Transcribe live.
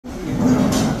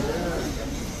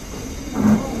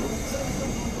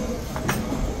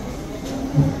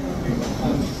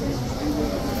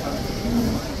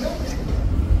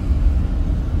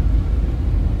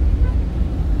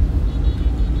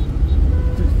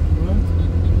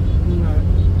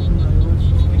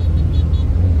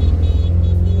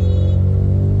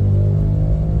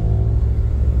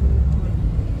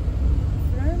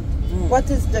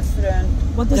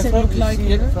What does it look like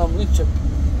here? From Egypt.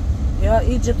 Yeah,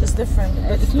 Egypt is different.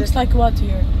 It looks like what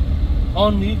here?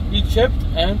 Only Egypt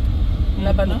and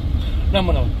Lebanon?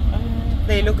 Lebanon.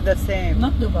 They look the same.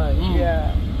 Not Dubai.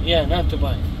 Yeah. Yeah, not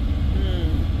Dubai.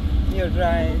 You're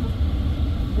right.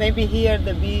 Maybe here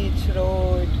the beach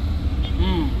road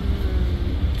and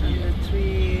the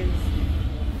trees.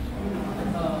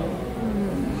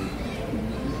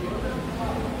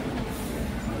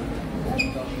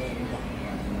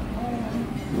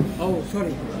 Oh,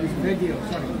 sorry. It's video.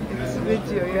 Sorry. It's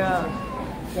video, yeah.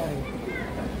 Sorry.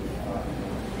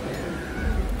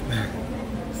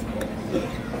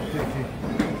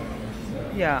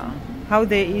 Yeah. How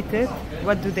they eat it?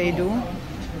 What do they do?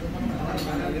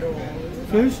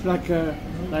 Fish like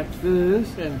this,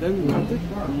 and then we cut it.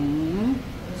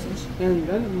 And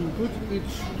then we put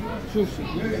each sushi.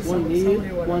 One here,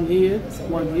 one here,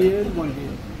 one here, one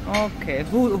here. Okay.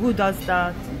 Who does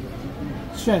that?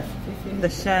 Chef. The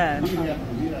chef.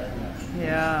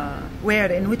 Yeah.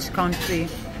 Where? In which country?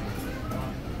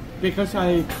 Because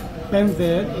I been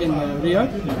there in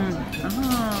Riyadh.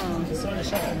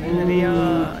 In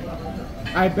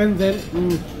Riyadh. I've been there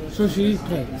in sushi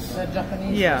place.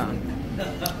 Yeah.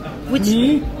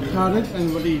 Me, Khalid,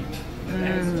 and Walid.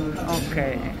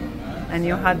 Okay. And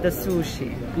you had the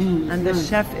sushi. And the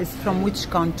chef is from which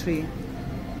country?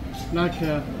 Like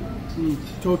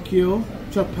Tokyo,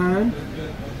 Japan,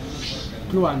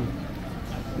 Guam.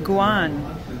 Guam.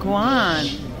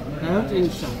 And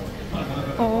India.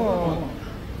 Oh.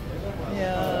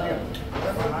 Yeah.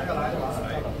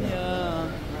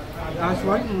 Yeah. That's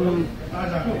why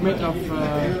made of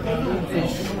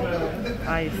fish.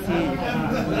 I see.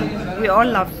 We all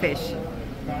love fish.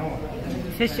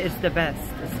 Fish is the best.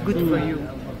 It's good for you.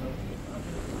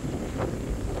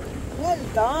 Well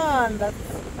done. That's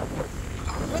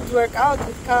good workout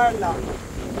with Carla.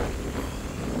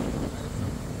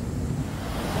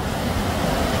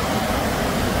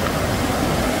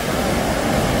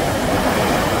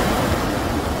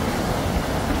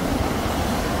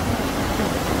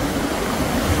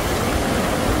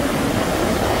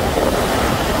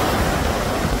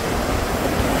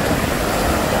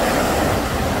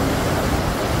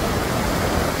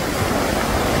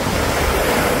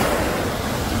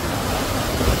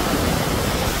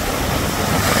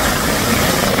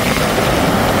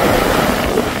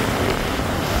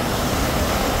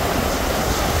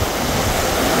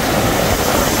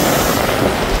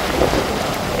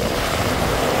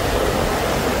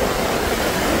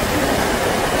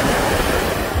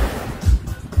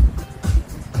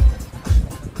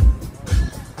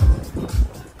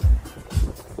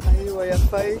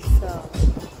 Faisal.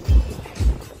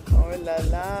 Oh la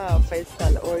la,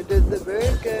 Faisal ordered the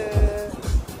burger.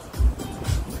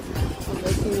 I'm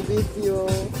making video.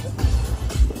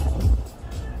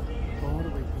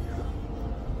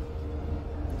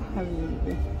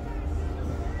 Habibi.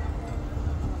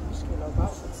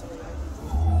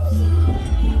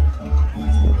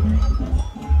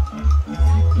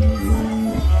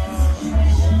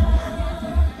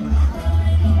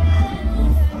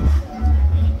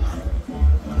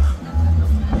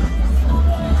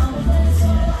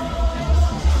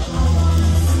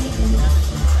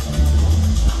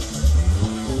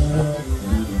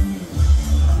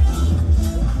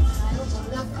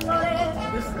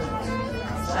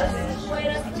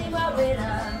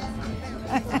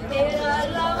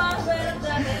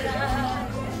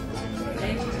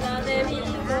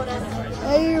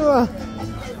 أيوة.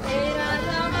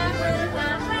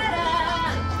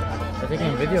 taking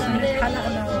a video of me.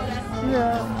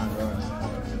 Yeah.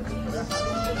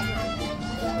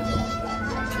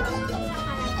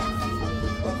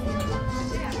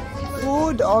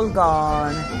 Food all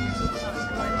gone.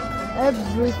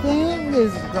 Everything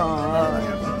is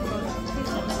gone.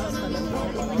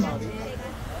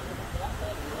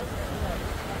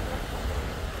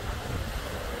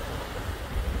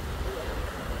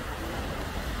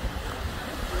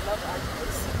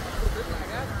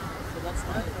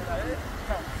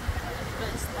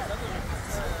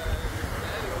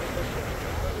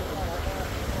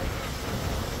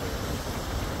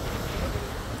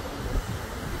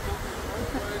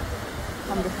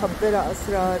 عم بخبرها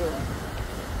أسراره.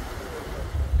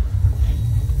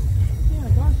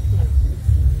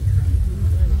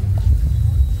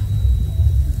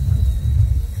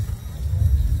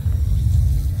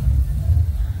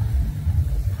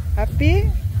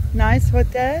 Happy? Nice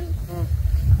hotel?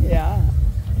 Yeah.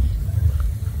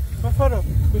 What photo?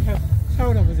 We have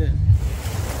shower over there.